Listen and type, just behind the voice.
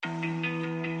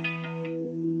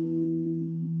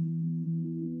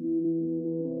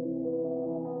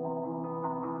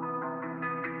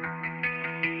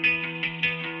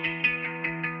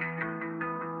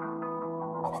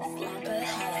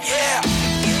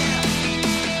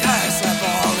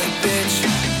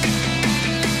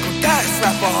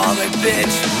slapaholic,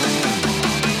 bitch.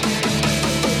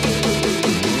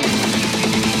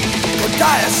 Go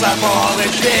die a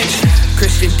slapaholic, bitch.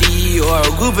 Christian Dior,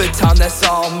 Louis Vuitton, that's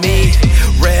all me.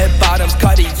 Red bottoms,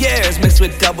 Cartiers mixed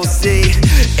with double C.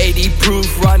 80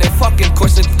 proof, running, fucking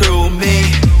coursing through me.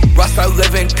 Rasta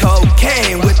living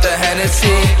cocaine with the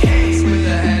Hennessy.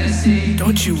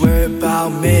 Don't you worry about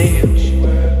me,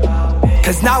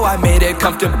 cause now I made it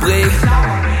comfortably.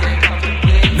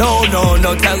 No, no,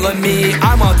 no telling me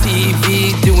I'm on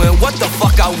TV doing what the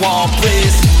fuck I want,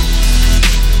 please.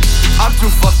 I'm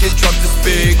too fucking drunk to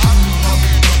speak.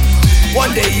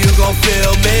 One day you gon'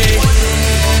 feel me.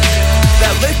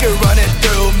 That liquor running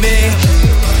through me.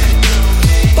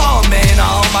 Balmain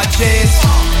on my jeans.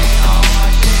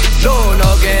 No, no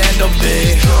que handle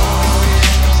me.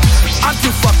 I'm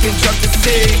too fucking drunk to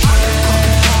see.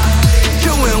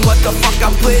 Doing what the fuck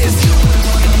I please.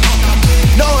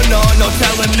 No, no, no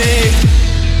telling me.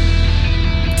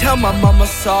 Tell my mama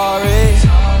sorry,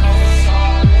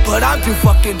 but I'm too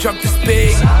fucking drunk to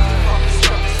speak.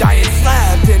 Dying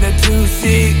slapped in a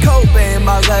 2-seat. Cobain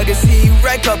my legacy.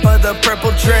 Red cup of the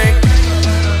purple drink.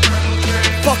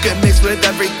 Fucking mixed with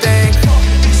everything.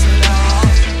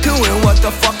 Doing what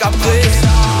the fuck I please.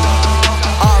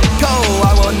 I'm go,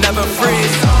 I will never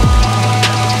freeze.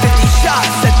 50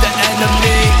 shots at the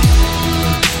enemy.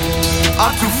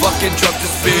 I'm too fucking drunk to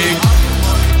speak.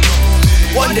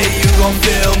 One day you gon'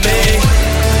 feel me.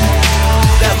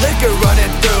 That liquor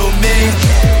running through me.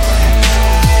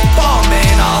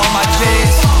 Balmain on my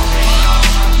jeans.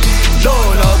 No,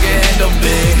 no que handle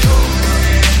me.